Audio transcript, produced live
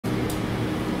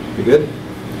You good?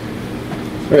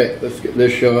 All right, let's get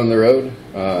this show on the road.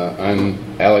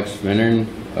 I'm Alex Finnarn.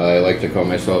 I like to call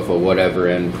myself a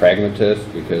whatever-in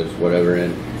pragmatist because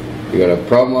whatever-in you got a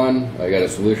problem on, I got a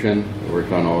solution. I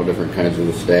work on all different kinds of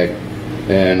the stack.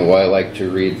 And while I like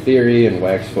to read theory and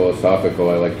wax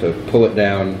philosophical, I like to pull it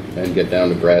down and get down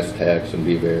to brass tacks and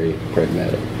be very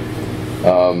pragmatic.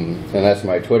 And that's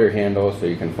my Twitter handle, so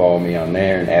you can follow me on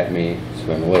there and at me. It's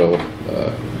been a little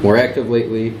more active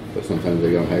lately, but sometimes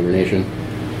I go in hibernation.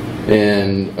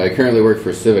 And I currently work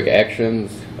for Civic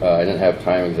Actions. I didn't have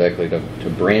time exactly to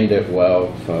brand it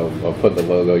well, so I'll put the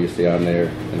logo you see on there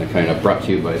in the kind of brought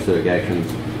to you by Civic Actions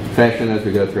fashion as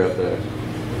we go throughout the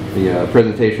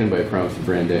presentation, but I promise to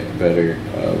brand it better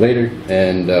later.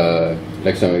 And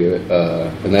next time we give it,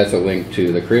 and that's a link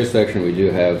to the career section. We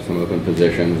do have some open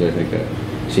positions. I think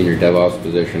a senior DevOps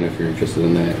position, if you're interested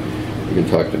in that, you can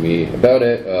talk to me about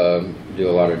it. Do a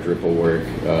lot of Drupal work,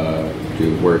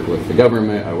 do work with the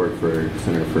government. I work for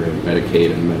Center for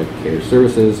Medicaid and Medicare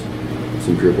Services,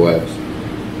 some Drupal apps.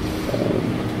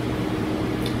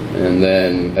 And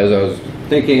then as I was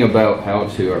thinking about how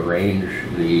to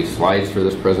arrange the slides for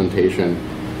this presentation,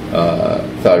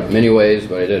 thought of many ways,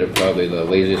 but I did it probably the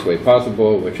laziest way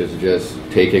possible, which is just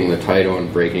taking the title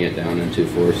and breaking it down into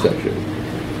 4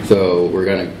 sections. So we're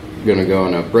going to go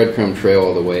on a breadcrumb trail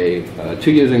all the way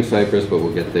to using Cypress, but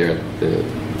we'll get there at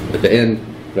the end.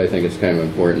 But I think it's kind of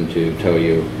important to tell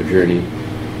you the journey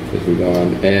as we go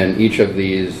on. And each of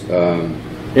these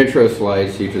intro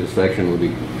slides, each of the section will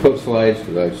be quote slides,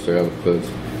 because I start out with quotes.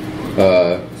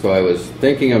 So I was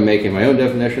thinking of making my own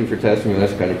definition for testing, but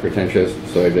that's kind of pretentious,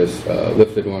 so I just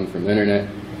lifted one from the internet.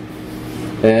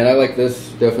 And I like this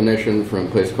definition from a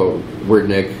place called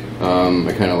Wordnik.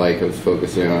 I kind of like, I was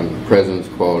focusing on presence,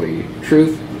 quality,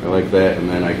 truth. I like that, and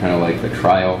then I kind of like the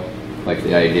trial, like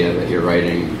the idea that you're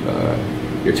writing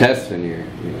your test and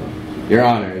Your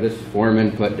Honor, this form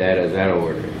input data is out of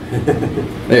order.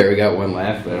 There, we got one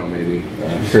laugh. That'll maybe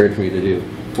encourage me to do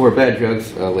more bad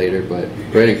jokes later, but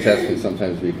writing tests can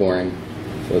sometimes be boring,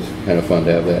 so it's kind of fun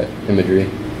to have that imagery.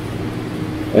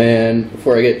 And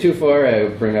before I get too far, I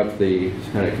would bring up the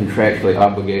kind of contractually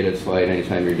obligated slide.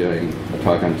 Anytime you're doing a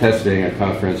talk on testing at a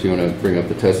conference, you want to bring up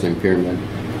the testing pyramid.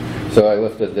 So I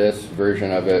lifted this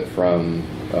version of it from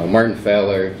Martin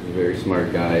Fowler, a very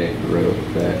smart guy who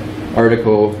wrote that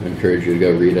article. I encourage you to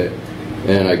go read it.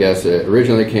 And I guess it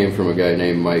originally came from a guy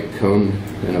named Mike Cohn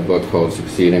in a book called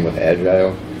Succeeding with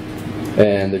Agile.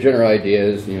 And the general idea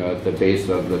is, at the base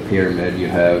of the pyramid, you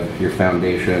have your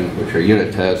foundation, which are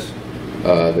unit tests.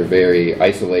 They're very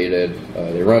isolated.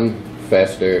 They run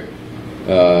faster.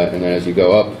 And then as you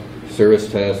go up,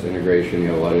 service tests, integration, you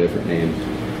have a lot of different names.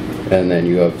 And then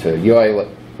you go up to UI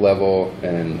level,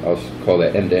 and I'll call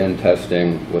that end-to-end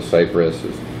testing with Cypress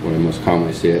is when we most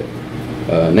commonly see it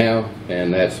now.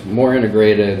 And that's more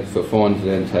integrated, so full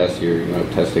end-to-end tests, you're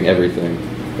testing everything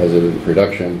as it is in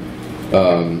production.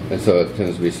 And so it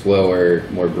tends to be slower,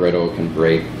 more brittle, can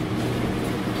break.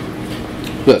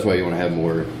 So that's why you want to have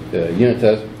more unit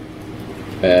tests.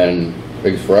 And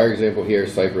for our example here,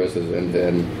 Cypress is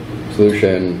end-to-end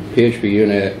solution, PHP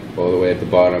unit all the way at the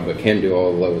bottom, but can do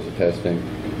all the levels of testing.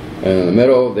 And in the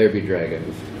middle, there be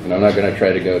dragons. And I'm not going to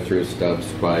try to go through stubs,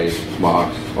 spice,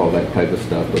 mocks, all that type of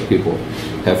stuff, but people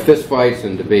have fist fights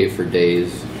and debate for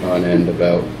days on end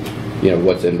about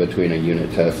what's in between a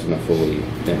unit test and a fully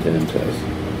end-to-end test.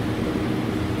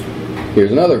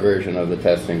 Here's another version of the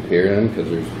testing pyramid, because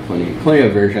there's plenty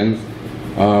of versions.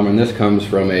 And this comes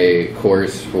from a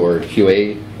course for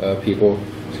QA people.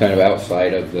 It's kind of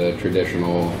outside of the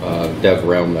traditional dev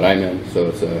realm that I'm in, so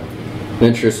it's an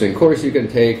interesting course you can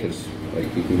take. It's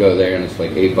like you can go there and it's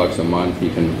like $8 a month.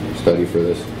 You can study for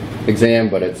this exam,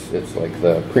 but it's like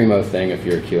the primo thing if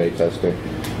you're a QA tester.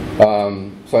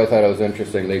 So I thought it was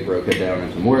interesting. They broke it down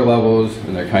into more levels,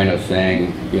 and they're kind of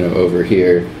saying, over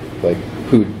here, like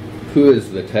who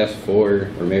is the test for,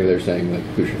 or maybe they're saying like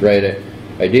who should write it.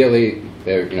 Ideally,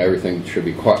 everything should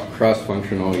be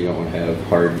cross-functional. You don't want to have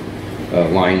hard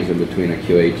lines in between a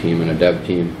QA team and a dev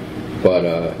team, but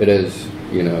it is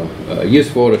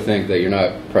useful to think that you're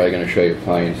not probably going to show your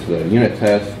clients the unit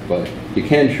test, but you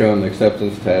can show them the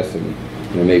acceptance test and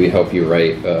maybe help you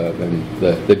write. And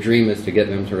the dream is to get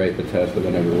them to write the test, but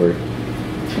that never works.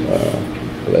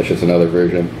 But that's just another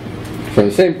version from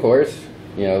the same course.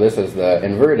 This is the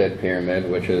inverted pyramid,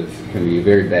 which can be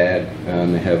very bad.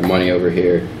 They have money over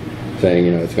here saying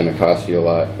it's going to cost you a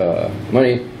lot of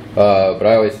money. But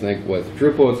I always think with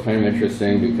Drupal it's kind of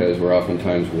interesting because we're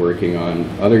oftentimes working on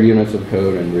other units of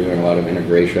code and we're doing a lot of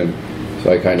integration.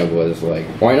 So I kind of was like,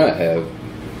 why not have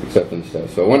acceptance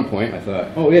tests? So at one point I thought,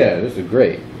 oh yeah, this is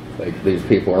great. like, these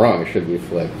people are wrong, it should be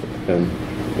flipped. And,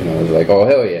 you know, it's like, oh,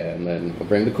 hell yeah, and then we'll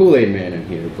bring the Kool-Aid Man in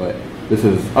here. But this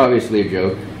is obviously a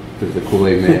joke, because the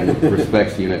Kool-Aid Man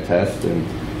respects unit tests, and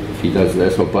if he does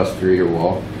this, he'll bust through your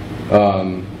wall.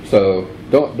 So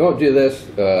don't do this.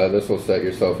 This will set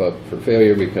yourself up for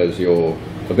failure, because you'll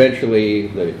eventually,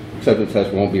 the acceptance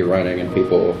test won't be running, and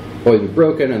people will be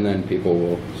broken, and then people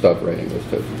will stop writing those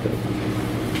types of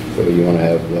tests. So you want to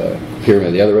have the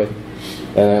pyramid the other way.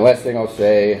 And the last thing I'll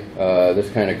say, this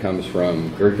kind of comes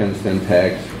from Gherkin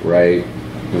syntax, right?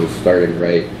 Starting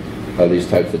right, these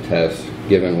types of tests,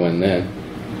 given, when, then.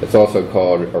 It's also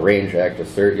called arrange, act,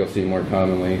 assert, you'll see more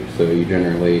commonly. So you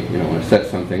generally, you know, want to set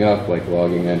something up, like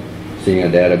logging in, seeing a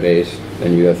database,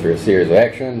 then you go through a series of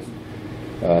actions,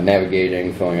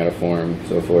 navigating, filling out a form,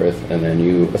 so forth, and then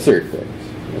you assert things.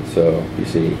 And so you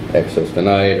see access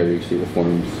denied, or you see the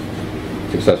form's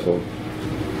successful,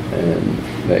 and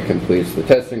that completes the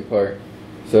testing part.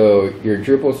 So your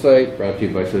Drupal site, brought to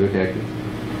you by Civic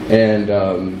Active.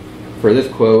 And for this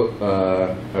quote,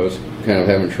 I was kind of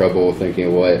having trouble thinking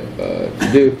of what to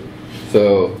do.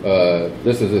 So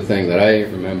this is a thing that I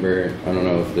remember. I don't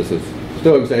know if this is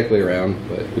still exactly around,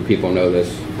 but do people know this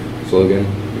slogan?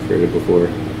 You've heard it before.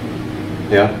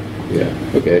 Yeah. Yeah.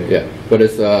 Okay. Yeah. But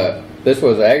it's this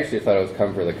was, I actually thought it was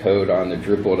come for the code on the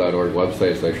Drupal.org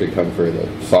website. It's actually come for the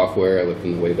software. I looked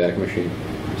in the Wayback Machine.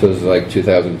 So this is like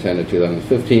 2010 to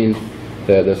 2015.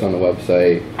 They had this on the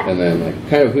website, and then like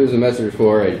kind of who's the message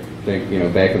for? I think, you know,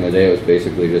 back in the day it was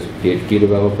basically just PHP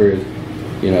developers.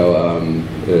 You know,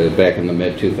 back in the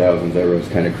mid 2000s, everyone was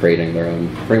kind of creating their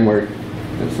own framework,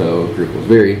 and so Drupal was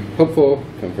very helpful.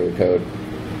 Come for the code,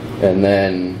 and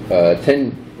then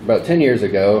about 10 years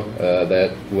ago,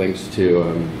 that links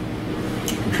to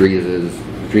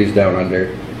Dries Down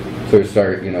Under. So we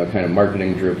start, you know, kind of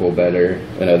marketing Drupal better,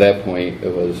 and at that point,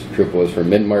 Drupal was for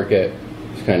mid-market.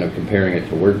 It's kind of comparing it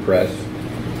to WordPress.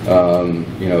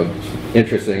 You know,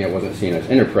 interesting, it wasn't seen as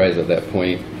enterprise at that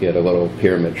point. He had a little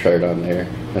pyramid chart on there,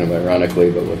 kind of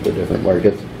ironically, but with the different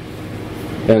markets.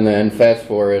 And then fast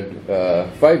forward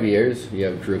 5 years, you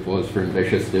have Drupal is for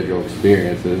ambitious digital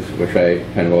experiences, which I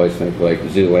kind of always think like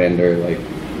Zoolander, like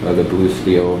the Blue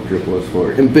Steel. Drupal is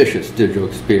for ambitious digital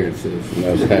experiences, and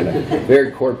that's kind of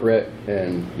very corporate,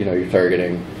 and you know, you're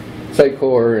targeting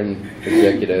Sitecore and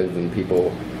executives and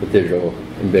people with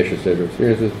ambitious digital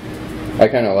experiences. I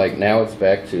kind of like, now it's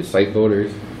back to site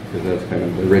builders, because that's kind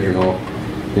of the original,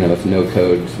 you know, it's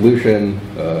no-code solution,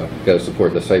 got to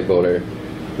support the site builder.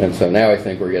 And so now I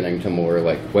think we're getting to more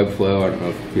like Webflow. I don't know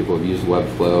if people have used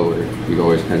Webflow, or you've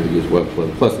always kind of used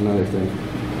Webflow plus another thing.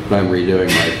 But I'm redoing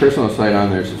my personal site on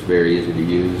there. It's just very easy to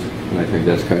use, and I think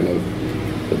that's kind of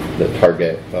the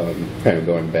target, kind of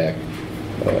going back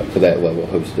to that level,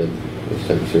 hosted this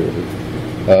type of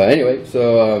services. Anyway,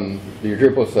 so your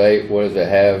Drupal site, what does it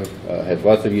have? It has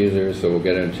lots of users, so we'll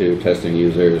get into testing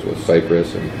users with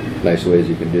Cypress and nice ways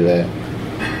you can do that.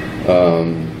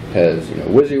 Has, you know,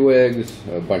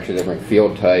 WYSIWYGs, a bunch of different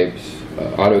field types,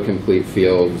 autocomplete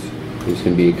fields. These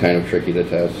can be kind of tricky to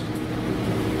test.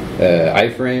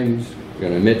 Iframes, I'm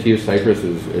going to admit to you, Cypress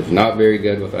is not very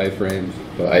good with iframes,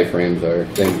 but iframes are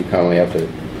things you commonly have to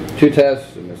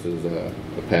test, and this is a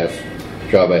past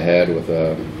job I had with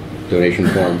a donation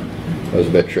form. It was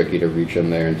a bit tricky to reach in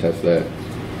there and test that.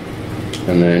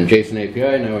 And then JSON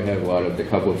API, now we have a lot of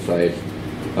decoupled sites,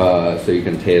 so you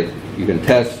can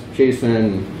test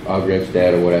JSON, objects,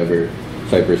 data, whatever.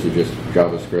 Cypress is just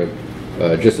JavaScript,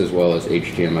 just as well as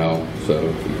HTML, so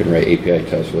you can write API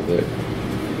tests with it.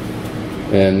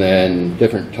 And then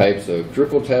different types of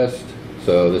Drupal test.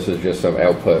 So this is just some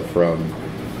output from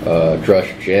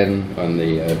Drush Gen on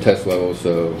the test level.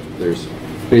 So there's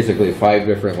basically 5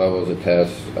 different levels of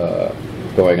tests,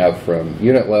 going up from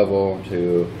unit level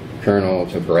to kernel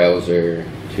to browser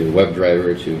to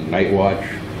WebDriver to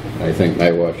Nightwatch. I think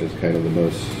Nightwatch is kind of the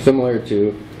most similar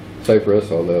to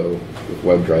Cypress, although with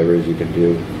WebDrivers you can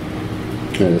do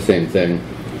the same thing.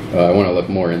 I want to look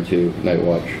more into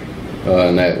Nightwatch,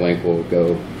 and that link will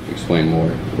go explain more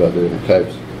about the different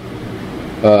types.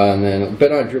 And then a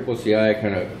bit on Drupal CI, I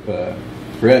kind of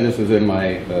forgot this was in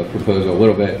my proposal a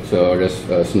little bit, so I'll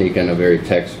just sneak in a very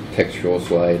textual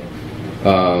slide.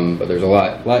 But there's a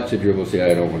lot to Drupal CI.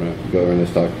 I don't want to go over in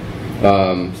this talk.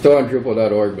 Still on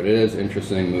Drupal.org, but it is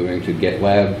interesting moving to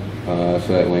GitLab,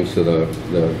 so that links to the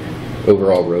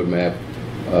overall roadmap.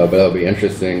 But that'll be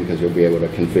interesting because you'll be able to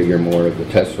configure more of the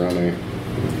test runner.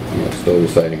 I'm still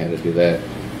deciding how to do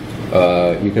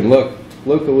that. You can look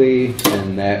locally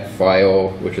in that file,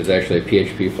 which is actually a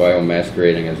PHP file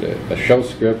masquerading as a shell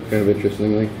script, kind of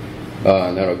interestingly.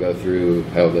 And that'll go through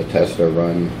how the tests are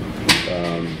run.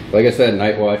 Like I said,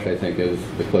 Nightwatch I think is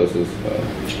the closest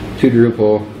to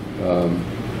Drupal.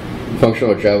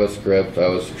 Functional JavaScript, I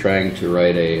was trying to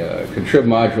write a contrib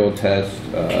module test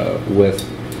with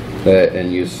that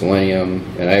and use Selenium,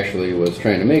 and I actually was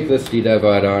trying to make this dedev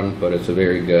add-on, but it's a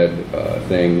very good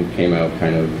thing, came out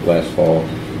kind of last fall.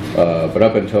 But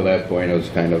up until that point it was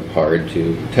kind of hard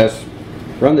to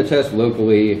run the test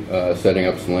locally, setting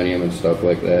up Selenium and stuff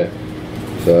like that.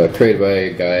 It's created by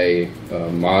a guy,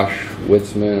 Mosh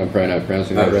Witzman, I'm probably not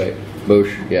pronouncing that right.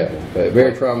 Mosh, yeah.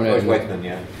 Very prominent. Witzman,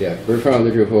 yeah. Yeah, very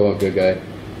prominent in Drupal, good guy.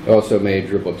 Also made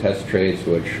Drupal test traits,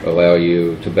 which allow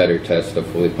you to better test a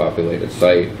fully populated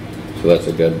site. So that's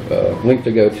a good link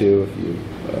to go to if you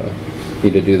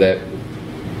need to do that.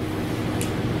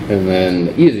 And then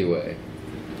the easy way.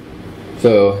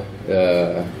 So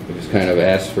I just kind of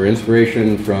asked for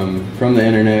inspiration from the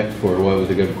internet for what was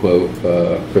a good quote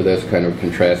for this, kind of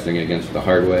contrasting against the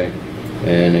hard way,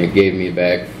 and it gave me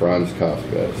back Franz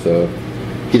Kafka. So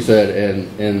he said,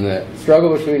 in the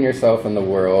struggle between yourself and the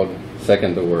world,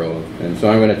 second the world. And so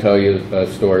I'm going to tell you a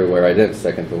story where I did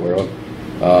second the world.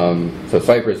 So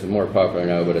Cypress is more popular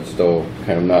now, but it's still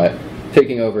kind of not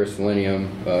taking over Selenium.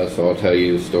 So I'll tell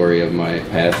you a story of my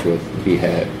past with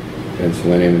Behat and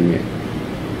Selenium and me.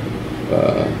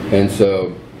 And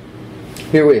so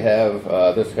here we have,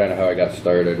 this is kind of how I got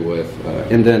started with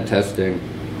indent testing.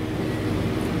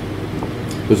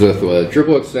 It was with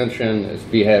Drupal extension, it's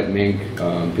Behat Mink,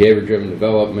 behavior-driven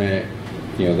development.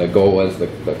 You know, the goal was the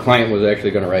client was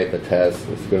actually going to write the test.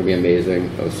 It's going to be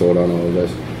amazing. I was sold on all of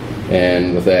this.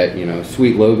 And with that, you know,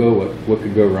 sweet logo, what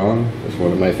could go wrong? It's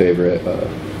one of my favorite,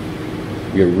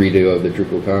 your redo of the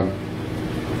DrupalCamp.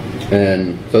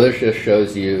 And so this just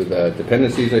shows you the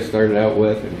dependencies I started out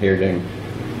with, inheriting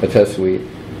a test suite.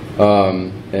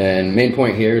 And main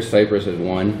point here, Cypress is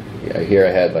one. Yeah, here I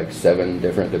had like 7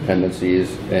 different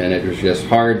dependencies, and it was just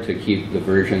hard to keep the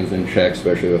versions in check,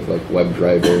 especially with like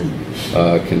WebDriver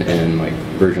and like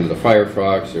versions of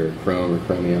Firefox or Chrome or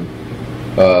Chromium.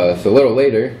 So a little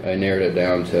later, I narrowed it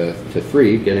down to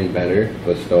 3, getting better,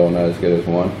 but still not as good as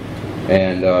 1.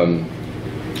 And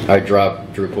I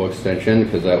dropped Drupal extension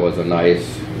because that was a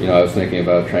nice, you know, I was thinking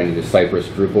about trying to do Cypress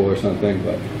Drupal or something,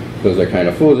 but those are kind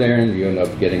of fool's errands. You end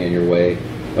up getting in your way.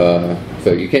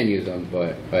 So you can use them,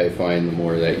 but I find the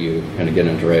more that you kind of get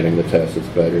into writing the test, it's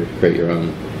better to create your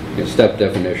own step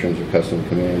definitions or custom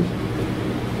commands.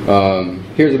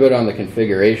 Here's a bit on the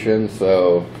configuration.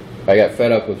 So I got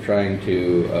fed up with trying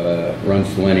to run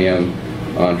Selenium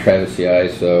on Drupal CI,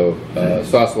 so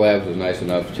Sauce Labs was nice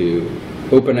enough to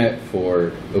open it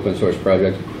for open source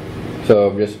projects. So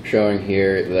I'm just showing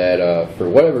here that for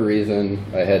whatever reason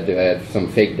I had to add some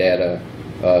fake data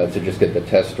to just get the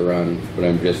test to run, but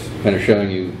I'm just kind of showing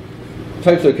you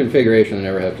types of configuration I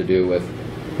never have to do with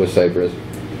Cypress.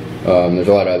 There's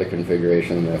a lot of other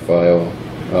configuration in that file.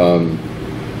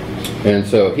 And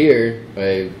so here,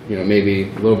 I maybe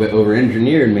a little bit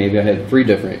over-engineered. Maybe I had 3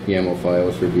 different YAML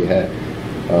files for Behat.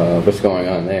 What's going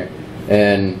on there?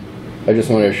 And I just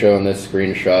wanted to show in this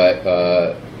screenshot,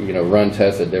 run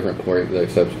tests at different ports that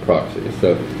accepts proxies.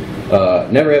 So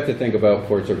never have to think about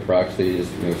ports or proxies.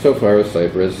 So far with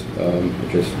Cypress,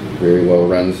 it just very well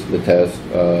runs the test.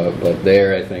 But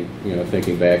there, I think,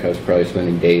 thinking back, I was probably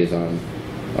spending days on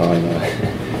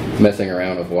messing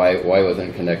around with why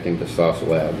wasn't connecting to Sauce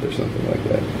Labs or something like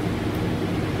that.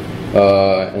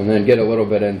 And then get a little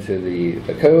bit into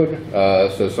the code.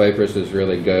 So Cypress is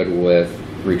really good with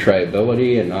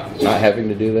retriability and not having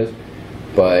to do this.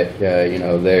 But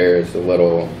there's a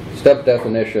little step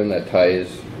definition that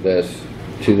ties this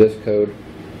to this code.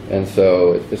 And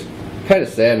so it's kind of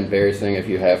sad and embarrassing if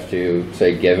you have to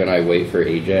say give and I wait for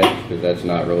Ajax, because that's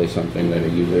not really something that a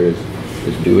user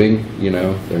is doing.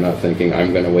 They're not thinking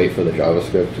I'm going to wait for the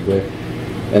JavaScript to click.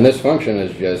 And this function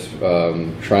is just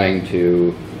trying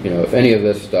to, if any of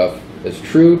this stuff is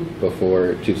true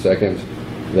before 2 seconds,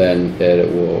 then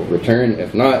it will return.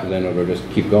 If not, then it'll just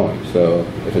keep going. So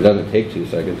if it doesn't take 2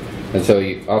 seconds, and so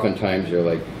oftentimes you're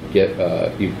like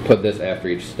you put this after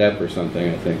each step or something,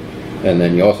 I think, and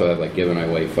then you also have like give and I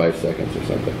wait 5 seconds or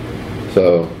something.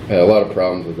 So a lot of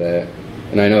problems with that,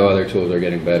 and I know other tools are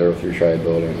getting better with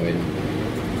retriability and waiting.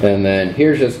 And then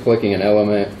here's just clicking an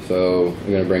element. So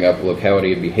I'm going to bring up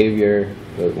locality of behavior.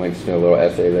 That links to a little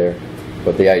essay there.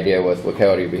 But the idea with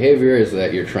locality of behavior is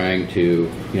that you're trying to,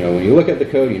 when you look at the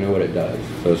code, you know what it does.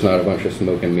 So it's not a bunch of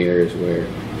smoke and mirrors where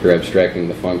you're abstracting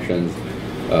the functions,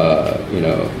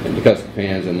 into custom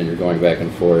commands, and then you're going back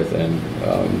and forth. And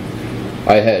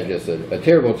I had just a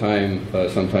terrible time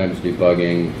sometimes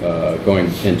debugging,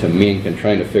 going into Mink and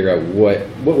trying to figure out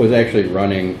what was actually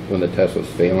running when the test was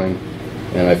failing.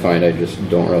 And I find I just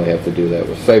don't really have to do that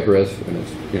with Cypress, and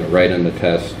it's right in the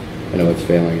test. I know it's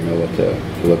failing, I know what to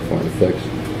look for and fix.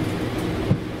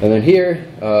 And then here,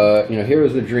 here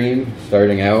was the dream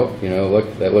starting out.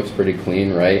 Look, that looks pretty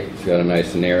clean, right? It's got a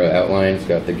nice narrow outline. It's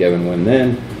got the give and when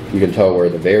then. You can tell where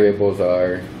the variables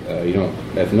are. You don't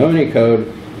have to know any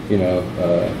code. You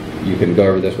can go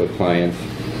over this with clients.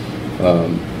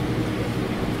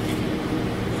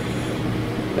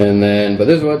 But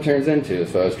this is what it turns into.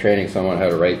 So I was training someone how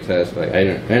to write tests. I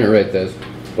didn't write this,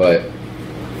 but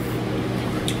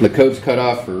the code's cut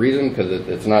off for a reason, because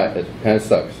it kind of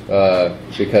sucks.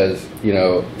 Because,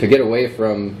 to get away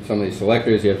from some of these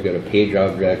selectors, you have to go to page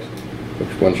objects,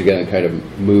 which once again kind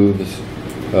of moves,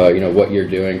 what you're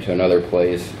doing to another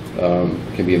place.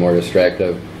 Can be more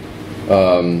distractive.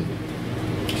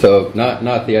 So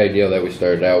not the ideal that we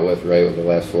started out with, right, with the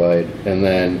last slide.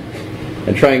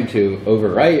 And trying to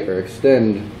overwrite or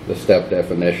extend the step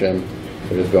definition,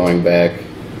 so just going back.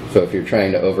 So if you're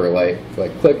trying to overwrite,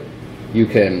 like click, you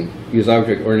can use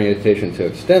object orientation to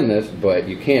extend this, but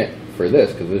you can't for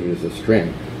this because this is a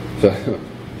string. So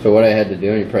what I had to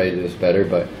do, and you probably do this better,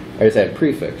 but I just had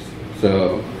prefix.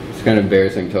 So it's kind of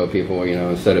embarrassing to tell people,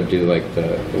 instead of do like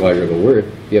the logical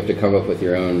word, you have to come up with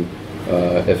your own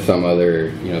if some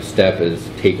other step is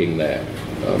taking that.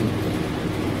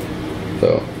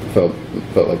 So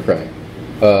felt like crying.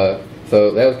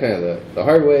 So that was kind of the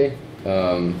hard way.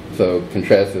 So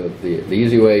contrast with the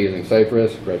easy way using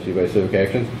Cypress, brought to you by Civic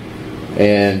Actions.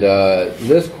 And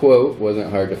this quote wasn't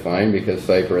hard to find because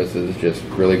Cypress is just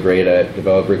really great at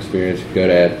developer experience, good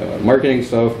at marketing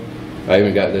stuff. I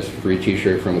even got this free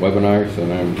t-shirt from Webinar, so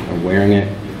I'm wearing it,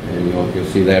 and you'll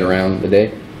see that around the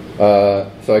day.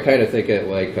 So I kind of think it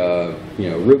like,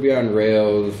 Ruby on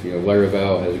Rails,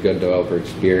 Laravel has good developer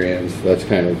experience. That's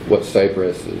kind of what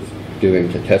Cypress is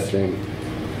doing to testing,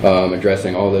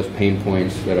 addressing all those pain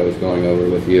points that I was going over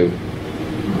with you.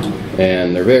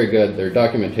 And they're very good. Their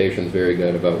documentation is very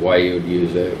good about why you would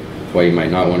use it, why you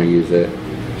might not want to use it.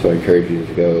 So I encourage you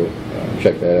to go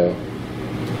check that out.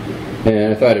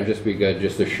 And I thought it'd just be good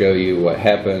just to show you what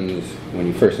happens when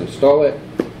you first install it.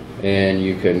 And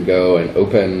you can go and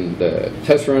open the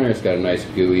test runner. It's got a nice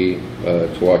GUI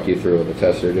to walk you through what the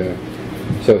tests are doing.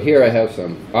 So here I have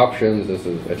some options.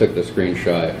 I took the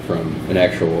screenshot from an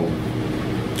actual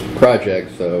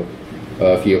project. So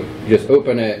if you just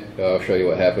open it, I'll show you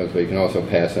what happens. But you can also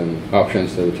pass in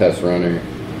options to the test runner,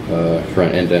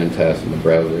 front end-to-end test in the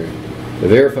browser. To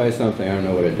verify something, I don't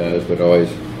know what it does, but it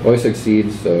always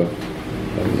succeeds. So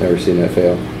I've never seen that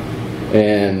fail.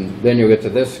 And then you'll get to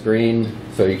this screen.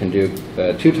 So you can do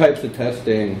two types of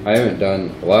testing. I haven't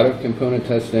done a lot of component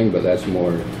testing, but that's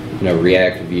more,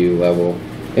 React Vue level.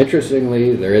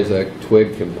 Interestingly, there is a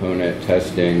Twig component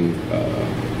testing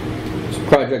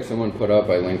project someone put up.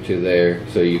 I linked to there.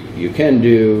 So you can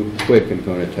do Twig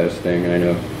component testing. And I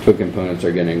know Twig components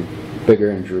are getting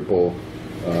bigger in Drupal,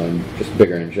 just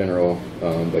bigger in general.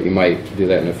 But you might do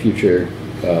that in the future.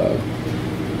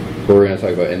 But we're going to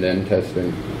talk about end-to-end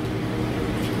testing.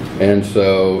 And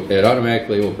so it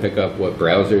automatically will pick up what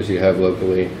browsers you have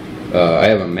locally. I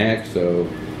have a Mac, so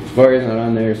Safari is not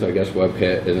on there, so I guess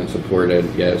WebKit isn't supported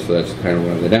yet, so that's kind of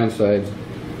one of the downsides.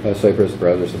 Cypress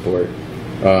browser support.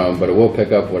 But it will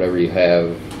pick up whatever you have,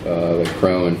 like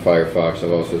Chrome and Firefox.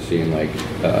 I've also seen like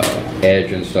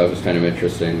Edge and stuff. It's kind of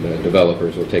interesting. The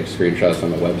developers will take screenshots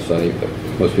on the website, but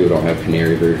most people don't have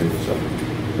Canary versions, so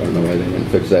I don't know why they didn't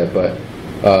fix that. But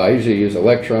I usually use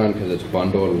Electron because it's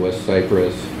bundled with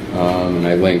Cypress. And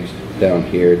I linked down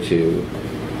here to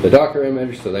the Docker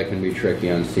image, so that can be tricky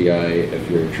on CI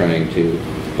if you're trying to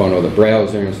bundle the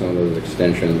browser and some of those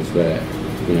extensions that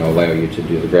allow you to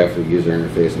do the graphical user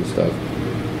interface and stuff.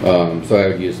 So I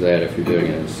would use that if you're doing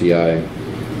it in CI.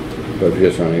 But if you're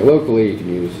just running it locally, you can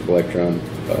use Electron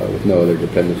with no other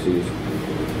dependencies.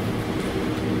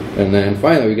 And then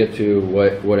finally we get to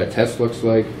what a test looks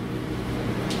like.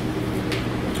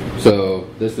 So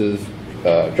this is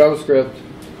JavaScript.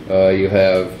 You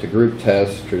have to group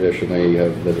tests. Traditionally, you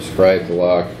have the describe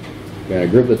block. You're going to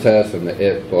group the test, and the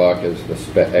it block is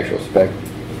the actual spec.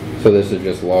 So this is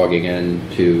just logging in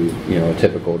to a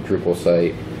typical Drupal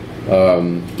site.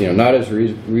 Not as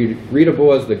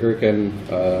readable as the Gherkin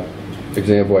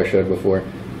example I showed before,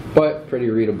 but pretty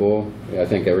readable. I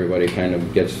think everybody kind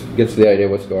of gets the idea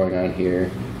what's going on here.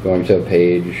 Going to a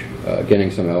page,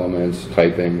 getting some elements,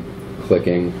 typing,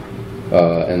 clicking.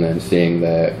 And then seeing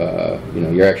that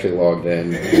you're actually logged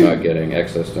in, you're not getting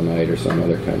access denied or some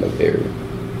other kind of error.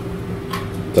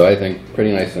 So I think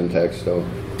pretty nice syntax still,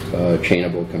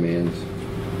 chainable commands.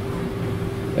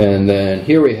 And then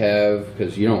here we have,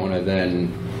 because you don't want to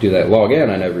then do that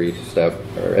login on every step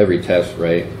or every test,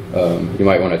 right? You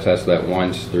might want to test that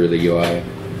once through the UI.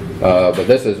 But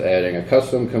this is adding a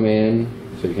custom command,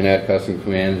 so you can add custom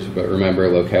commands, but remember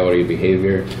locality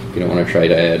behavior. You don't want to try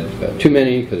to add too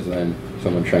many, because then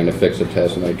someone trying to fix a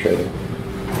test might try to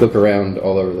look around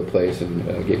all over the place and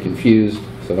get confused,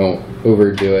 so don't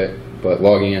overdo it. But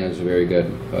logging in is a very good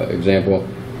example.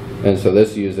 And so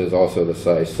this uses also the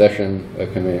size session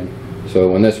command.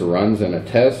 So when this runs in a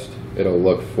test, it'll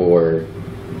look for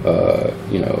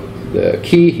the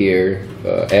key here,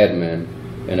 admin,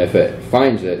 and if it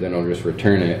finds it, then it'll just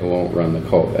return it. It won't run the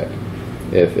callback.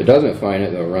 If it doesn't find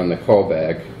it, it'll run the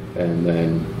callback and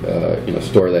then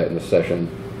store that in the session.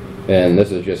 And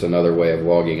this is just another way of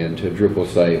logging into a Drupal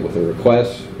site with a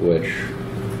request, which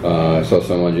I saw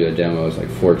someone do a demo. It's like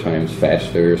 4 times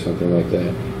faster or something like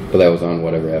that. But that was on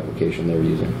whatever application they're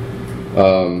using.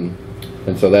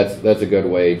 And so that's a good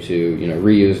way to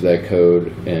reuse that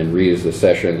code and reuse the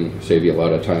session, save you a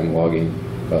lot of time logging,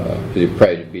 because you'd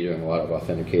probably be doing a lot of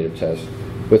authenticated tests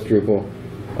with Drupal.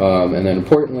 And then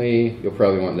importantly, you'll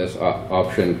probably want this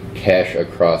option cache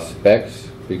across specs,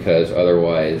 because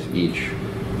otherwise each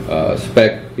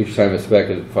time a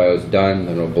spec file is done,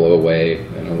 then it'll blow away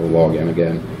and it'll log in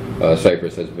again.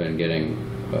 Cypress has been getting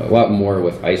a lot more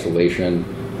with isolation,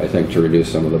 I think, to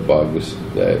reduce some of the bugs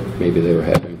that maybe they were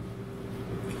having.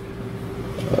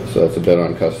 So that's a bit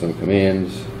on custom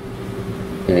commands.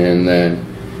 And then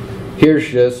here's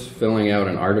just filling out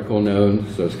an article node.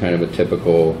 So it's kind of a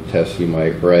typical test you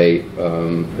might write.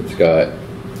 It's got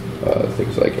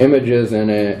things like images in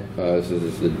it. This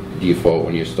is the default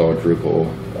when you install Drupal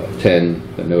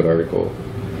 10, the node article.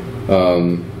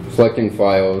 Selecting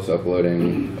files,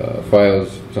 uploading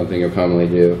files, something you'll commonly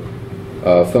do.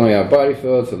 Filling out body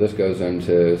fields, so this goes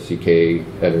into CK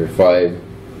editor 5.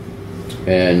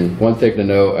 And one thing to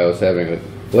note, I was having a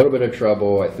little bit of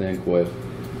trouble, I think, with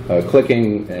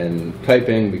clicking and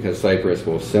typing, because Cypress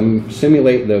will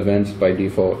simulate the events by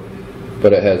default,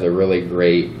 but it has a really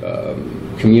great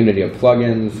community of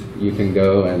plugins. You can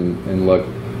go and look,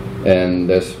 and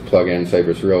this plugin,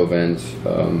 Cypress Real Events,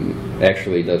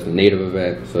 actually does the native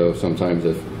event. So sometimes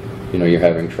if you're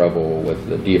having trouble with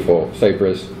the default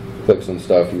Cypress clicks and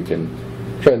stuff, you can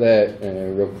try that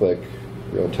and real click,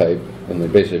 real type, and they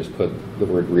basically just put the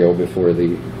word real before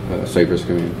the Cypress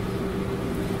command.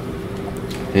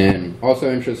 And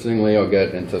also interestingly, I'll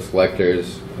get into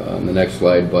selectors on the next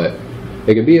slide, but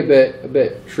it can be a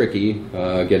bit tricky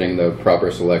getting the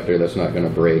proper selector that's not going to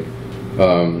break.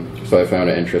 So I found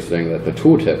it interesting that the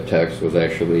tooltip text was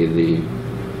actually the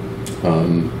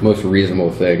most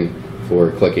reasonable thing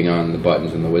for clicking on the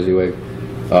buttons in the WYSIWYG.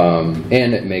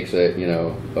 And it makes it,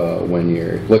 when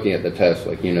you're looking at the test,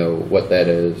 like what that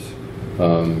is.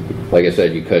 Like I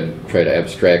said, you could try to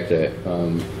abstract it,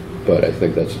 but I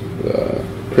think that's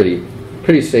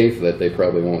pretty safe that they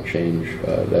probably won't change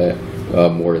that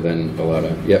more than a lot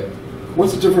of, yep.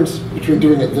 What's the difference between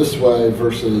doing it this way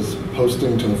versus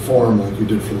posting to the forum like you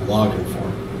did for the login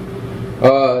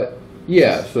form?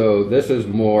 Yeah, so this is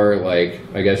more like,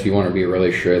 I guess you want to be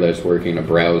really sure that it's working in a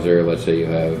browser. Let's say you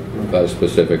have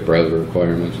specific browser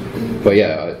requirements. But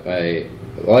yeah, a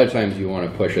lot of times you want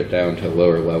to push it down to a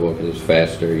lower level because it's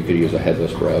faster. You could use a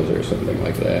headless browser or something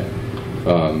like that.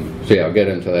 So yeah, I'll get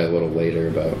into that a little later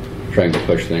about trying to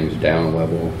push things down a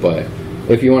level. But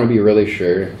if you want to be really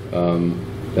sure,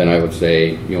 then I would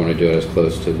say you want to do it as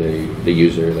close to the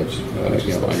user that's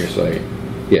on your site.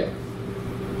 Yeah.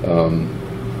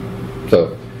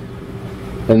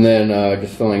 And then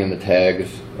just filling in the tags,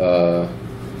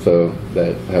 so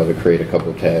that how to create a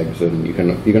couple tags, and you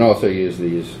can also use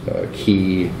these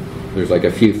key. There's like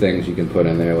a few things you can put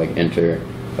in there, like enter,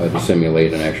 to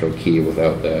simulate an actual key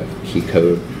without the key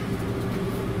code.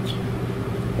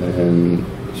 And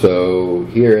so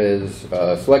here is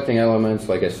selecting elements.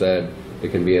 Like I said,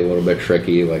 it can be a little bit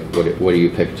tricky. Like what do you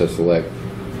pick to select?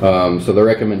 So the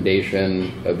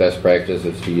recommendation, best practice,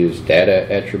 is to use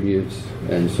data attributes.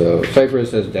 And so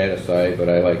Cypress has data side, but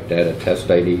I like data test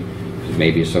ID, because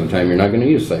maybe sometime you're not going to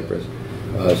use Cypress.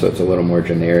 So it's a little more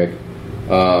generic.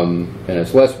 And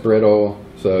it's less brittle,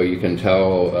 so you can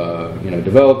tell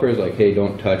developers, like, hey,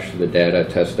 don't touch the data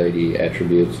test ID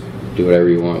attributes. Do whatever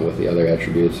you want with the other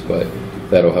attributes, but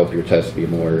that'll help your test be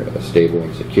more stable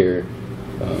and secure.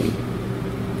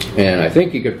 And I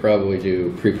think you could probably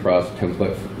do pre-process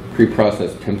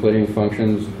templating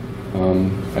functions.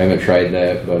 I haven't tried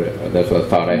that, but that's what I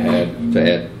thought I had, to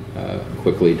add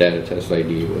quickly data test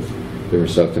ID with different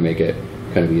stuff to make it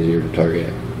kind of easier to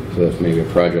target. So that's maybe a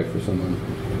project for someone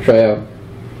to try out.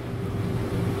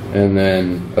 And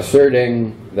then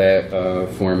asserting that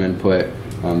form input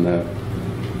on the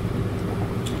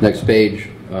next page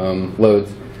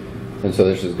loads. And so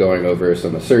this is going over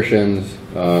some assertions.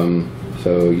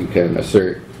 So you can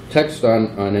assert text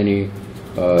on any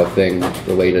thing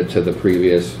related to the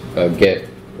previous get.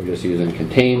 We're just using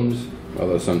contains,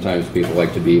 although sometimes people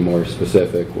like to be more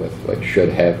specific with like should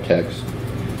have text.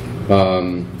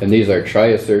 And these are try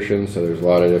assertions, so there's a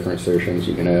lot of different assertions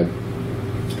you can have.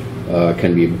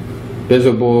 Can be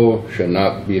visible, should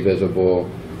not be visible,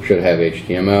 should have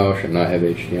HTML, should not have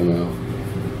HTML.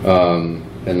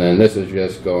 And then this is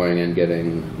just going and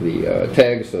getting the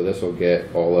tags, so this will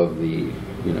get all of the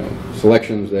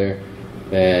selections there.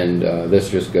 And this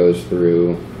just goes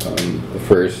through the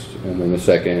first and then the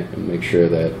second and make sure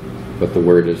that what the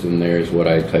word is in there is what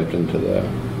I typed into the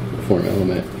form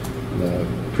element, the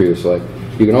previous slide.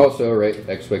 You can also write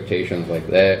expectations like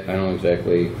that. I don't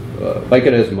exactly like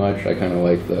it as much. I kind of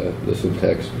like the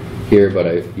syntax here,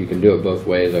 but you can do it both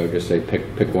ways. I would just say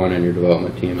pick one in your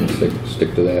development team and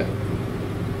stick to that.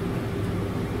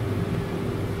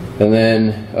 And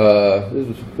then this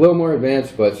is a little more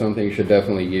advanced, but something you should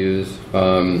definitely use.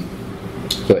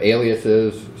 So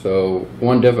aliases. So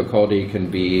one difficulty can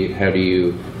be how do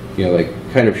you like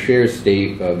kind of share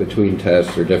state between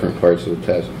tests or different parts of the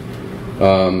test.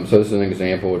 So this is an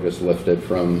example just lifted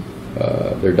from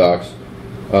their docs.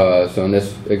 So in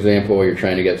this example, you're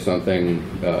trying to get something,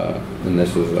 and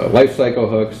this is a lifecycle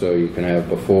hook. So you can have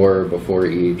before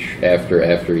each,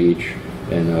 after each,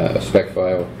 in a spec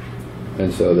file.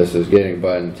 And so this is getting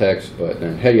button text, but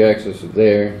then head access is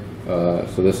there.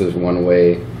 So this is one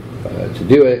way to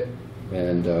do it.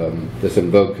 And this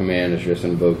invoke command is just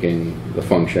invoking the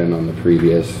function on the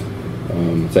previous.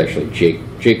 It's actually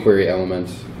jQuery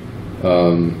elements.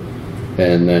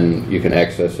 And then you can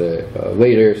access it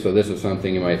later. So this is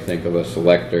something you might think of a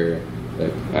selector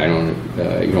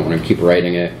that you don't want to keep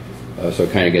writing it. So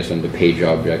it kind of gets into page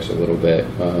objects a little bit.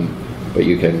 But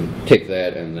you can take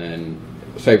that, and then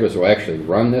Cypress will actually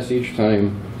run this each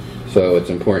time. So it's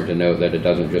important to note that it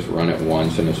doesn't just run it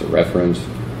once and it's a reference.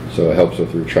 So it helps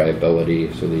with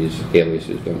retriability so these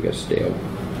aliases don't get stale.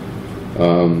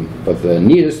 But the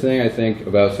neatest thing I think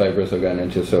about Cypress I've gotten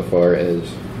into so far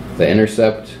is the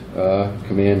intercept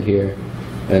command here.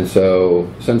 And so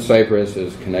since Cypress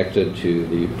is connected to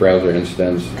the browser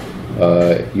instance,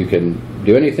 you can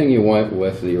do anything you want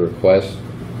with the request.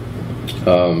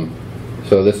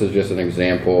 So this is just an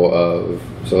example of,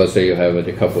 so let's say you have a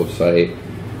decoupled site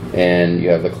and you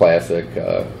have the classic,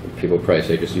 people probably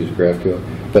say just use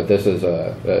GraphQL, but this is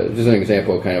just an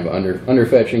example of kind of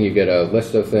underfetching. You get a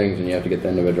list of things and you have to get the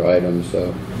individual items.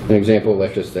 So an example,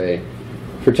 let's just say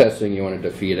for testing you wanted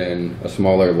to feed in a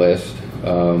smaller list.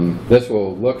 This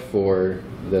will look for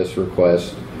this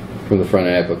request from the front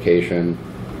end application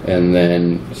and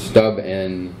then stub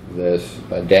in this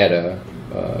data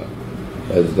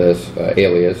as this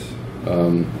alias,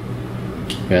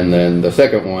 and then the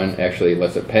second one actually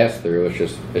lets it pass through.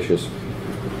 It's just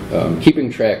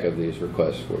keeping track of these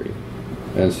requests for you.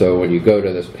 And so when you go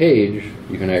to this page,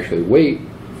 you can actually wait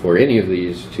for any of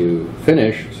these to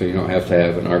finish, so you don't have to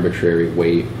have an arbitrary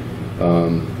wait,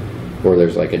 or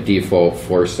there's like a default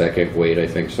 4-second wait. I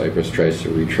think Cypress tries to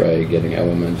retry getting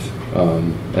elements,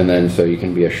 and then so you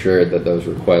can be assured that those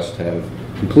requests have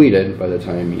completed by the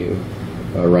time you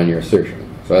run your assertion.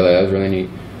 So I thought that was really neat.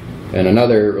 And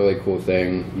another really cool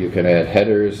thing, you can add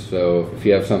headers. So if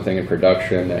you have something in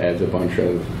production that adds a bunch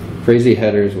of crazy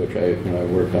headers, which I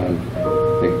worked on,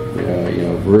 I think,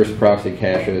 reverse proxy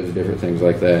caches, different things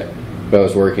like that. But I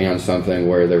was working on something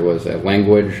where there was a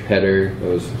language header that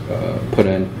was put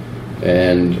in,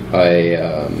 and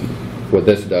what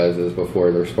this does is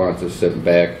before the response is sent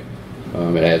back,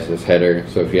 it adds this header.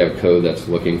 So if you have code that's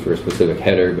looking for a specific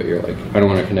header, but you're like, I don't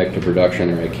want to connect to production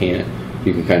or I can't,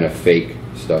 you can kind of fake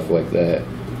stuff like that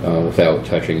without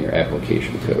touching your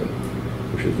application code,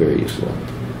 which is very useful.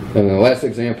 And the last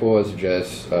example is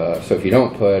just, so if you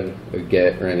don't put a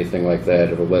get or anything like that,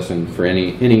 it'll listen for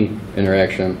any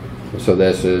interaction. So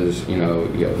this is, you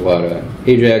have a lot of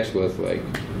Ajax with like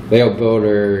layout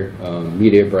builder,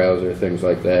 media browser, things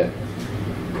like that.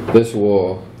 This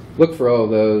will look for all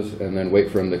of those and then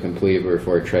wait for them to complete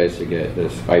before it tries to get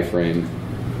this iframe.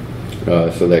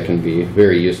 So that can be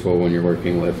very useful when you're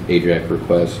working with Ajax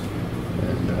requests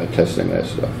and testing that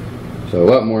stuff. So a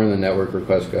lot more in the network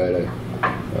request guide.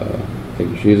 I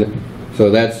think you should use it. So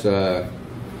that's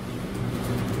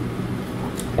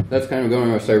kind of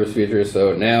going with Cypress features.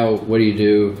 So now what do you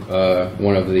do?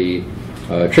 One of the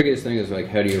trickiest things is like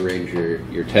how do you arrange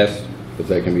your test? Because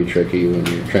that can be tricky when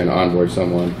you're trying to onboard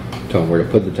someone, tell them where to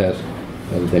put the test,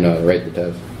 and they know how to write the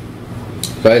test.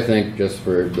 So I think just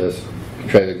for this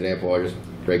contrived example, I'll just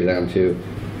break it down to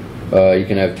You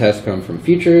can have tests come from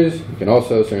features. You can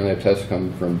also certainly have tests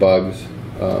come from bugs.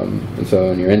 And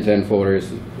so in your end-to-end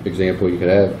folders example, you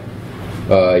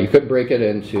could break it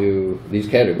into these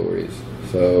categories.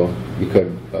 So you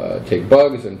could take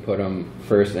bugs and put them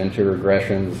first into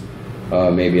regressions.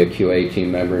 Maybe a QA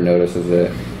team member notices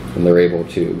it, and they're able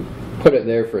to put it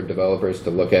there for developers to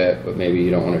look at, but maybe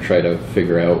you don't want to try to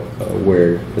figure out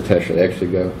where the test should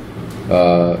actually go.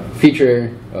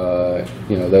 Feature,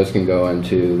 those can go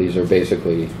into, these are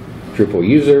basically Drupal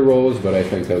user roles, but I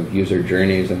think of user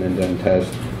journeys and end-to-end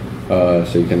tests,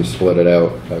 so you can split it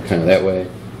out kind of that way.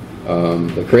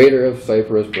 The creator of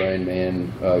Cypress, Brian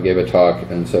Mann, gave a talk,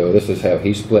 and so this is how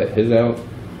he split his out.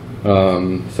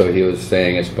 So he was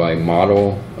saying it's by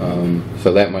model,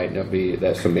 so that might not be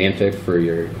that semantic for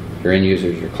your end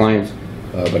users, your clients,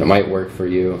 but it might work for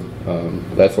you.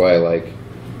 That's why I like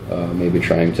maybe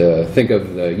trying to think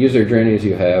of the user journeys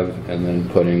you have and then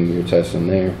putting your tests in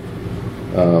there.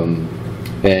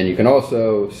 And you can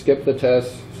also skip the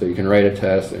test, so you can write a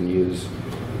test and use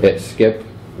it skip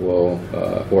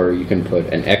or you can put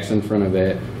an X in front of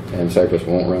it and Cypress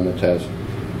won't run the test.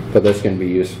 But this can be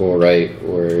useful, right,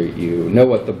 where you know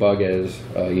what the bug is,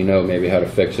 you know maybe how to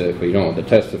fix it, but you don't want the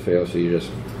test to fail, so you just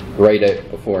write it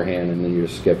beforehand and then you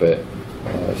just skip it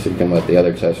so you can let the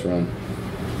other tests run.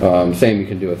 Same you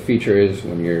can do with features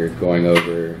when you're going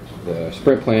over the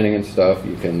sprint planning and stuff.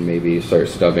 You can maybe start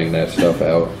stubbing that stuff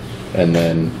out and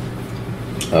then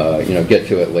get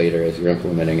to it later as you're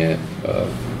implementing it.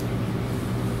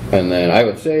 And then I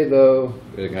would say, though,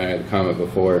 I had a comment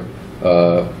before,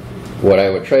 what I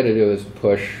would try to do is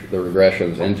push the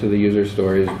regressions into the user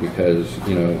stories, because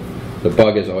the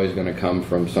bug is always going to come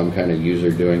from some kind of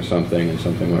user doing something and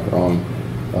something went wrong.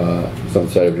 So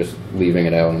instead of just leaving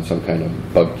it out in some kind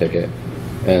of bug ticket.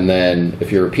 And then if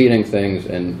you're repeating things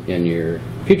in your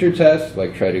feature tests,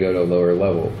 like try to go to a lower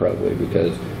level probably,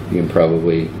 because you can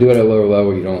probably do it at a lower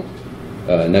level. You don't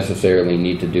necessarily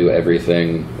need to do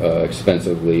everything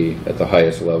expensively at the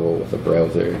highest level with a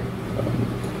browser.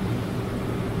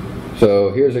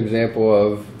 So here's an example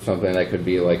of something that could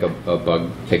be like a bug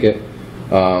ticket.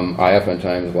 I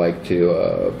oftentimes like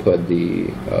to put the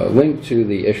link to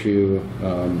the issue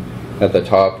at the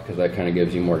top, because that kind of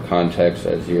gives you more context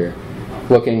as you're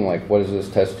looking, like what does this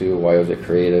test do, why was it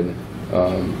created.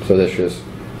 So this just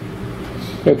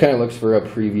kind of looks for a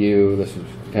preview. This is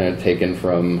kind of taken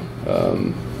from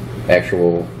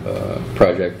actual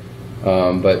project,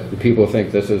 but the people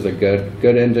think this is a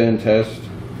good end-to-end test.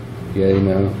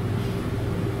 Yeah,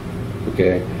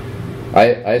 okay.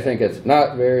 I think it's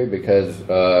not very, because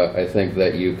I think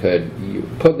that you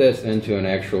put this into an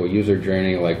actual user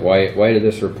journey, like why did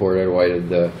this report it? Why did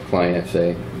the client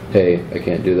say, hey, I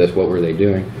can't do this? What were they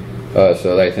doing?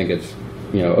 So I think it's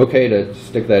okay to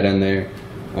stick that in there,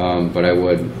 but I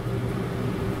would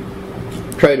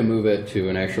try to move it to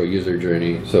an actual user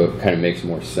journey so it kind of makes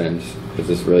more sense, because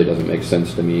this really doesn't make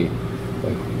sense to me.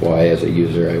 Like why, as a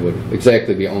user, I would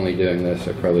exactly be only doing this.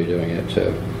 I'm probably doing it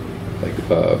to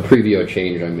preview a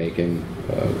change I'm making,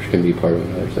 which can be part of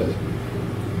another test.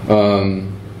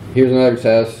 Here's another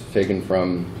test taken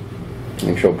from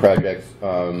actual projects.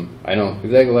 I don't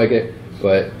exactly like it,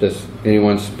 but does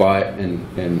anyone spot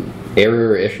an error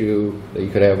or issue that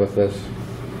you could have with this?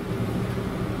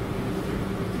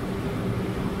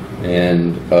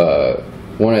 And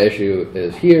one issue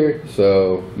is here,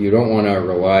 so you don't want to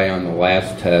rely on the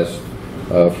last test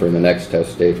for the next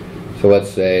test stage. So let's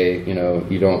say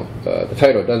you don't, the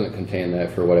title doesn't contain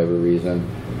that for whatever reason.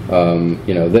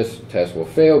 This test will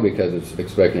fail because it's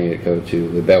expecting it to go to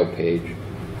the about page.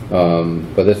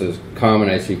 But this is common.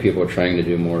 I see people trying to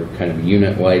do more kind of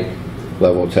unit-like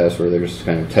level tests where they're just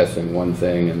kind of testing one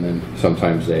thing, and then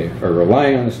sometimes they are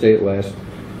relying on the state last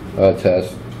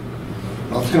test.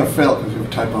 Well, it's going to fail because you have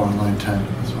a typo on line 10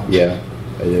 as well. Yeah,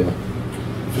 I do.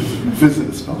 Visit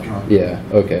is spelled wrong. Yeah,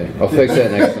 okay. I'll fix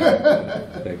that next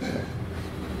time. Next time.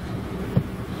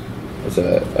 It's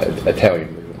an Italian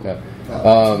version.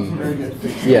 Yeah. Very good.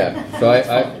 Yeah. So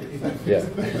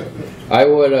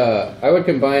I would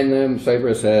combine them.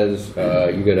 Cypress has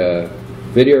you get a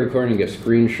video recording, you get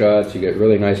screenshots, you get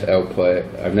really nice output.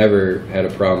 I've never had a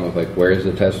problem with like where is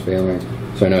the test failing.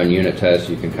 So I know in unit tests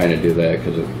you can kind of do that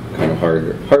because it's kind of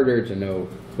harder to know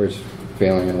where it's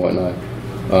failing and whatnot.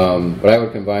 But I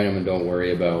would combine them and don't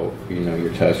worry about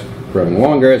your test running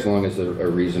longer, as long as it's a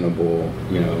reasonable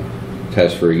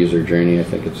test for a user journey. I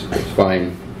think it's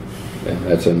fine. And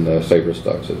that's in the Cypress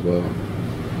docs as well.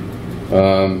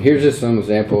 Here's just some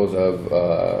examples of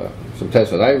some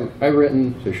tests that I've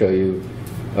written to show you.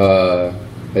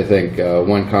 I think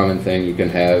one common thing you can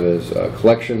have is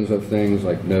collections of things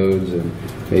like nodes, and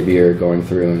maybe you're going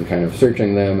through and kind of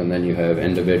searching them, and then you have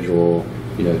individual,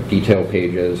 detail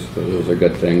pages. So those are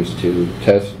good things to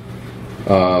test.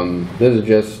 This is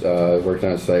just worked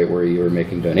on a site where you were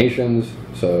making donations,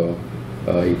 so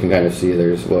you can kind of see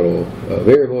there's little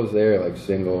variables there, like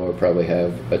single, or probably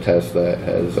have a test that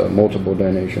has multiple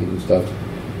donations and stuff.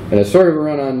 And it's sort of a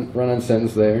run-on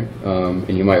sentence there,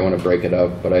 and you might want to break it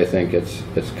up, but I think it's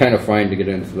kind of fine to get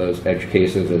into those edge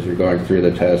cases as you're going through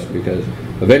the test, because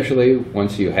eventually,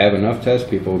 once you have enough tests,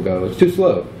 people will go, it's too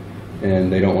slow, and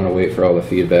they don't want to wait for all the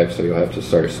feedback, so you'll have to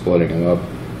start splitting them up.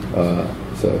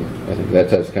 So I think that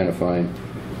test's kind of fine.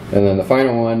 And then the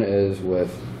final one is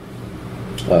with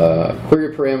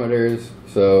query parameters.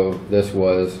 So this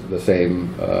was the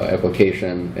same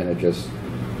application, and it just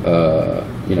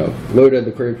loaded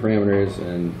the query parameters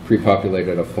and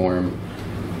pre-populated a form.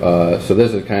 So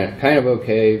this is kind of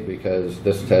okay, because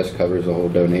this test covers the whole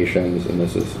donations, and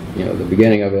this is the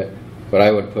beginning of it. But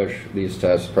I would push these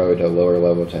tests probably to a lower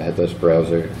level to hit this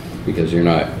browser, because you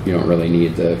don't really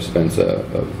need the expense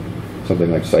of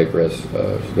something like Cypress.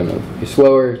 It's going to be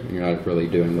slower, and you're not really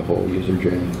doing the whole user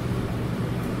journey.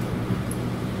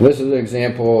 This is an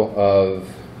example of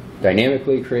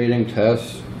dynamically creating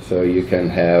tests. So you can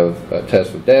have a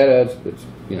test with data. It's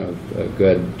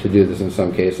good to do this in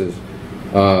some cases.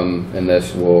 And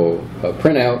this will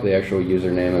print out the actual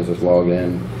username as it's logged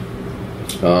in.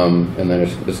 And then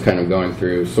it's kind of going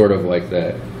through sort of like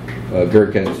that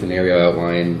Gherkin scenario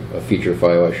outline, a feature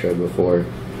file I showed before,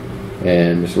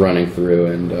 and just running through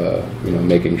and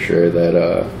making sure that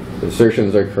the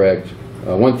assertions are correct.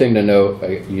 One thing to note,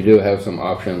 you do have some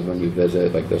options when you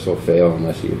visit, like this will fail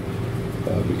unless you,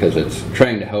 because it's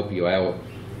trying to help you out.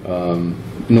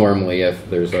 Normally, if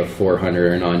there's a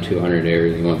 400 or non-200 error,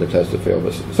 you want the test to fail,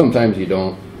 but sometimes you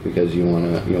don't, because you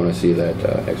want to see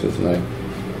that X is nice.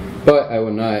 But I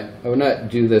would not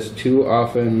do this too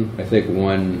often. I think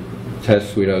one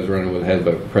test suite I was running with had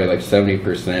probably like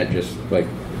 70%, just like,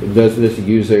 does this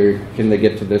user, can they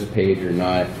get to this page or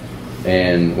not?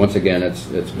 And once again, it's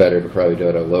better to probably do it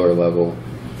at a lower level.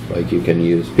 Like you can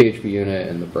use PHP unit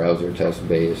and the browser test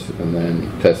base, and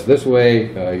then test this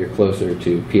way. You're closer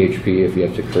to PHP if you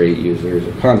have to create users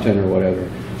or content or whatever.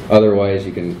 Otherwise,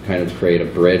 you can kind of create a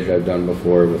bridge I've done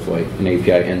before with like an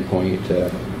API endpoint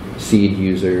to seed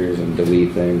users and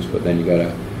delete things, but then you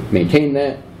gotta maintain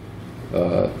that.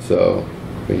 So,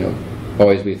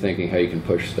 always be thinking how you can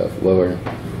push stuff lower.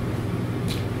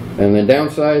 And then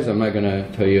downsides, I'm not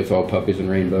gonna tell you it's all puppies and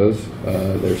rainbows.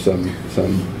 There's some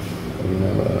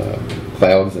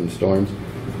clouds and storms.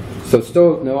 So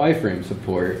still no iframe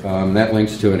support. That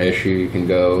links to an issue. You can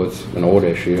go, it's an old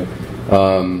issue.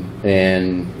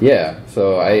 And yeah,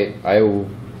 so I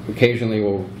occasionally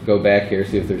will go back here,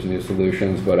 see if there's new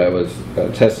solutions, but I was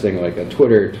testing like a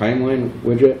Twitter timeline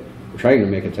widget, trying to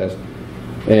make a test.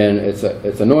 And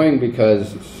it's annoying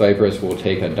because Cypress will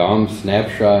take a DOM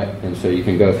snapshot, and so you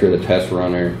can go through the test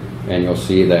runner and you'll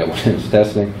see that when it's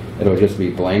testing, it'll just be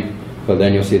blank. But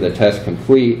then you'll see the test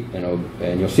complete,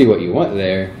 and you'll see what you want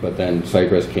there, but then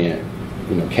Cypress can't,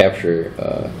 capture.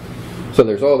 So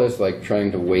there's all this like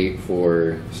trying to wait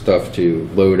for stuff to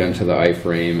load into the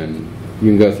iframe, and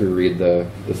you can go through, read the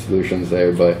solutions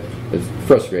there, but it's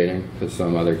frustrating because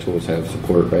some other tools have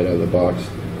support right out of the box.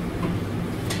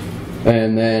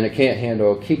 And then it can't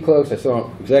handle key cloaks. I still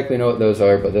don't exactly know what those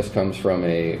are, but this comes from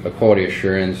a quality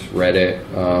assurance Reddit,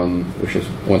 which is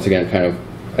once again kind of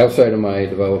outside of my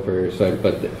developer side,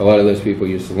 but a lot of those people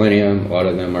use Selenium. A lot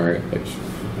of them are like,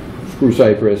 screw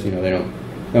Cypress. They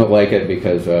don't like it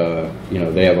because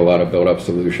they have a lot of built-up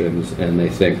solutions, and they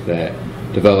think that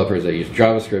developers that use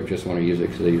JavaScript just want to use it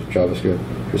because they use JavaScript,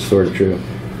 which is sort of true.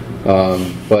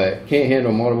 But can't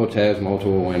handle multiple tabs,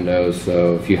 multiple windows.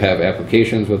 So if you have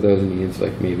applications with those needs,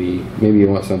 like maybe you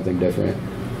want something different.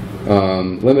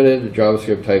 Limited to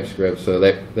JavaScript, TypeScript, so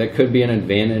that could be an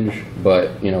advantage.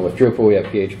 But with Drupal we have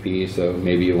PHP, so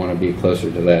maybe you want to be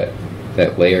closer to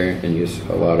that layer and use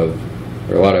a lot of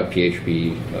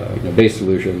PHP based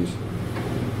solutions.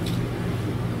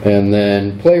 And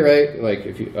then Playwright,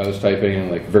 like I was typing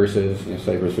in like versus,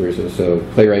 Cypress versus, so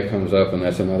Playwright comes up, and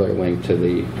that's another link to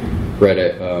the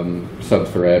Reddit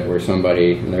subthread where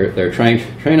somebody, and they're trying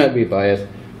not to be biased,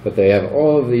 but they have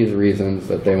all of these reasons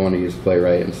that they want to use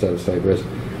Playwright instead of Cypress.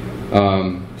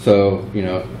 So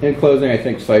in closing, I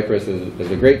think Cypress is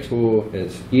a great tool.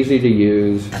 It's easy to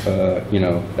use.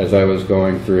 As I was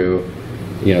going through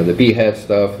the Behat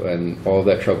stuff and all of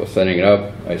that trouble setting it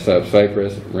up, I set up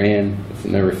Cypress, it ran, it's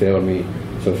never failed me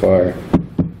so far.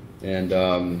 And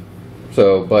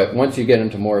So, but once you get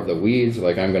into more of the weeds,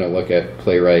 like I'm going to look at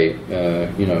Playwright,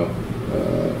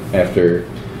 after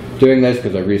doing this,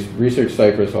 because I researched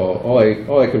Cypress all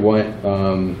I could want,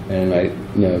 and I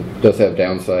does have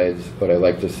downsides, but I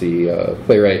like to see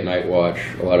Playwright,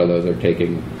 Nightwatch. A lot of those are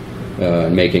taking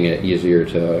making it easier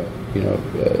to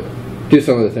do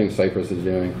some of the things Cypress is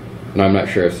doing. And I'm not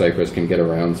sure if Cypress can get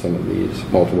around some of these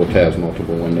multiple tabs,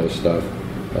 multiple windows stuff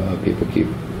people keep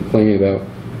complaining about.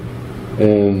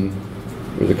 And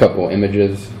there's a couple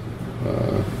images.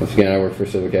 Once again, I work for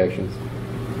Civic Actions,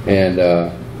 and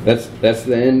that's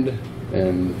the end.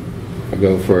 And I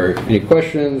go for any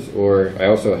questions, or I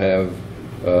also have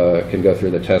can go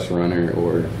through the test runner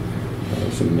or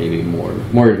some maybe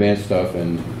more advanced stuff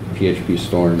and PHP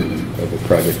Storm of a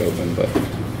project open. But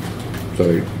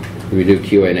so do we do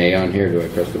Q&A on here? Do I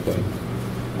press the button?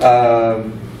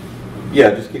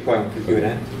 Yeah, just keep going with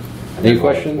Q&A. Any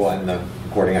questions? We'll end the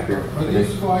recording up here. Are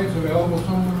these slides available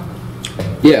somewhere?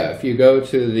 Yeah, if you go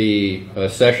to the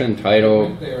session title.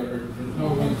 Right there, there's no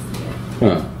link.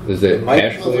 Huh. Is it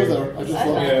cache Oh, they're clear? there. I just Yeah,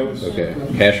 looked. it was. Okay.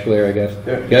 Cache clear, I guess.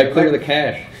 Yeah. You gotta clear the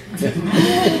cache.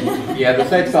 Yeah, the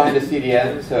site's signed to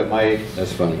CDN, so it might,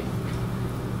 That's funny.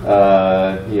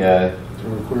 yeah.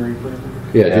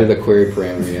 Yeah, do the query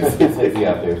parameter, yeah. If you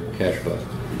have to. Cache bus.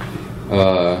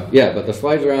 Yeah, but the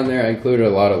slides are on there. I included a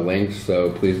lot of links, so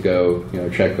please go,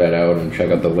 check that out and check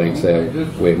out the links. They I have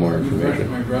just way more refreshed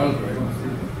information. my browser, I don't see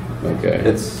it. Okay.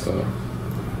 It's- So.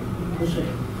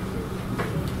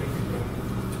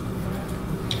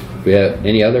 We have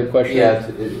any other questions? Yeah,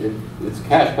 it's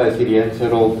cached by CDN, so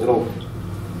it'll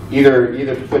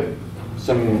either put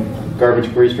some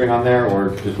garbage query string on there,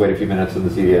 or just wait a few minutes and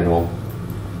the CDN will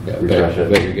Yeah, refresh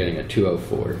it. but you're getting a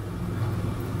 204.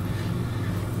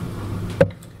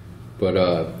 But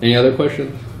any other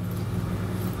questions?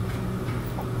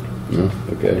 No?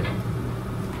 Okay.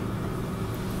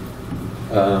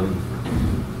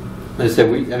 As I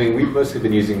said, we've mostly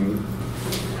been using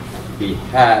the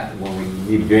hat when we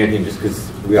need to do anything, just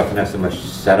because we often have so much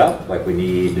setup. Like we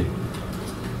need,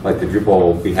 like the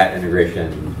Drupal hat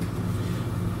integration,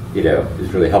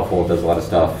 is really helpful. It does a lot of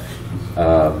stuff.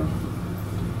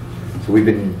 So we've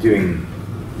been doing,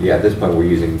 at this point we're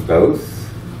using both.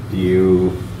 Have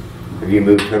you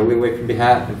moved totally away from the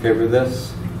hat in favor of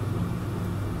this?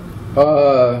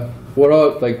 What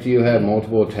else? Like, do you have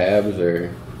multiple tabs or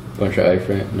a bunch of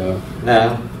iframe? No.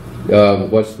 No.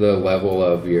 What's the level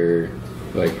of your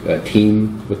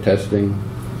team with testing?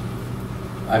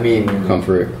 I mean,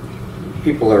 Comfort.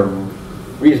 people are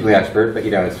reasonably expert, but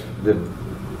it's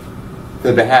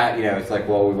the hat. It's like,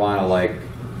 well, we want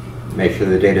to make sure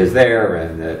the data is there,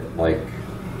 and that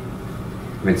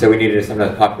so we needed to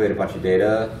sometimes populate a bunch of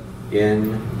data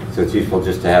in, so it's useful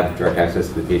just to have direct access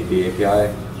to the PHP API,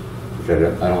 which I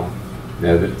don't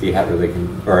know that the hat really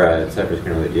can, or Cypress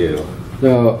can really do.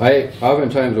 No, I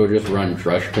oftentimes will just run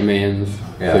drush commands.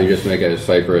 Yeah. So you just make a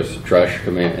Cypress drush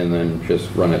command and then just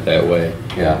run it that way.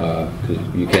 Yeah.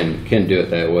 Because you can do it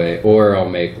that way. Or I'll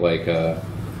make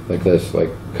this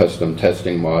custom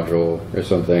testing module or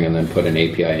something, and then put an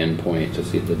API endpoint to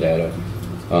see the data.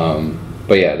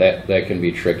 But yeah, that can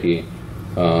be tricky.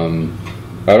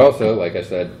 I would also, like I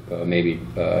said, maybe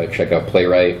check out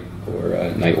Playwright or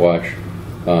Nightwatch,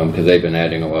 because they've been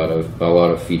adding a lot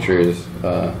of features.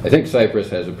 I think Cypress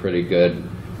has a pretty good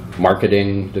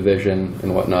marketing division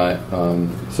and whatnot,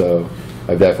 so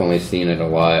I've definitely seen it a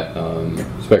lot,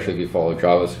 especially if you follow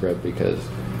JavaScript, because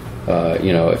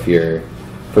if you're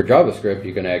for JavaScript,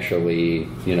 you can actually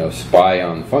spy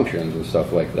on functions and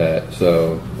stuff like that.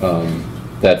 So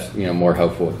that's more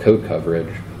helpful with code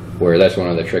coverage, where that's one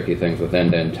of the tricky things with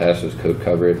end-to-end tests is code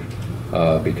coverage,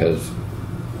 because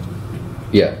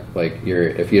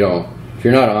if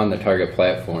you're not on the target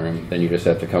platform, then you just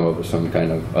have to come up with some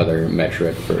kind of other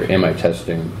metric for, am I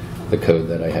testing the code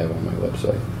that I have on my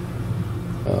website?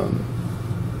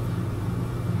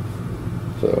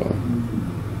 So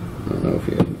I don't know if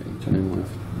you have any time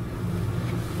left.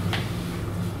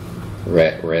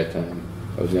 We're at time.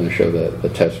 I was going to show the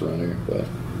test runner, but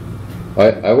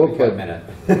I will You put got a minute.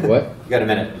 What? You got a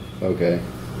minute. Okay.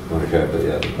 I want to show it, but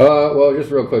yeah. Well,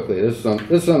 just real quickly, this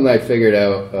is something I figured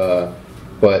out,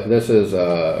 but this is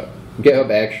GitHub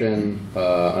action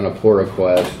on a pull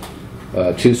request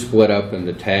to split up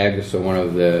into tags. So one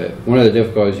of the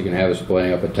difficulties you can have is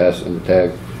splitting up a test into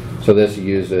tags. So this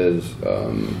uses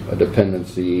a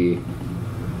dependency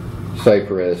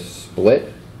Cypress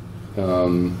split,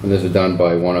 and this is done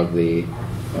by one of the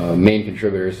main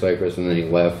contributors, Cypress, and then he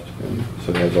left, and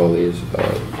so he has all these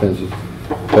dependencies.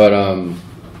 But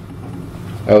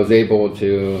I was able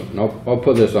to, and I'll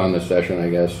put this on the session, I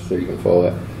guess, so you can follow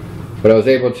it. But I was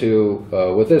able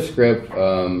to, with this script,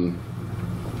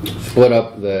 split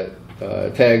up the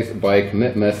tags by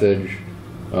commit message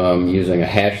using a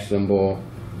hash symbol,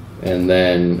 and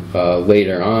then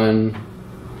later on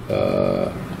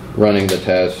running the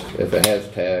test. If it has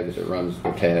tags, it runs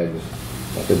the tags.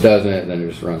 If it doesn't, then it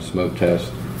just runs smoke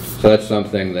test. So that's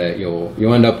something that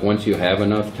you'll end up, once you have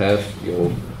enough tests,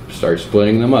 you'll start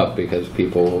splitting them up because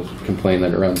people complain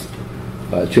that it runs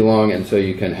too long, and so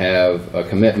you can have a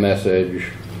commit message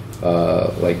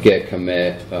like get,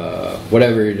 commit,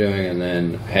 whatever you're doing, and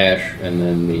then hash, and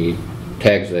then the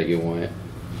tags that you want.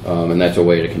 And that's a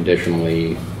way to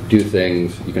conditionally do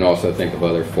things. You can also think of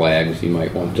other flags you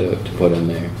might want to put in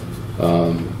there.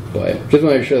 But just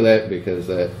wanted to show that because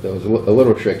that was a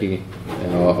little tricky,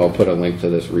 and I'll put a link to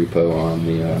this repo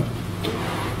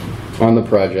on the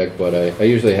project. But I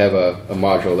usually have a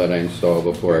module that I install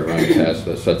before I run a test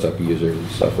that sets up users and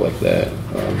stuff like that,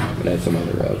 and add some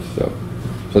other routes. So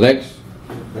thanks.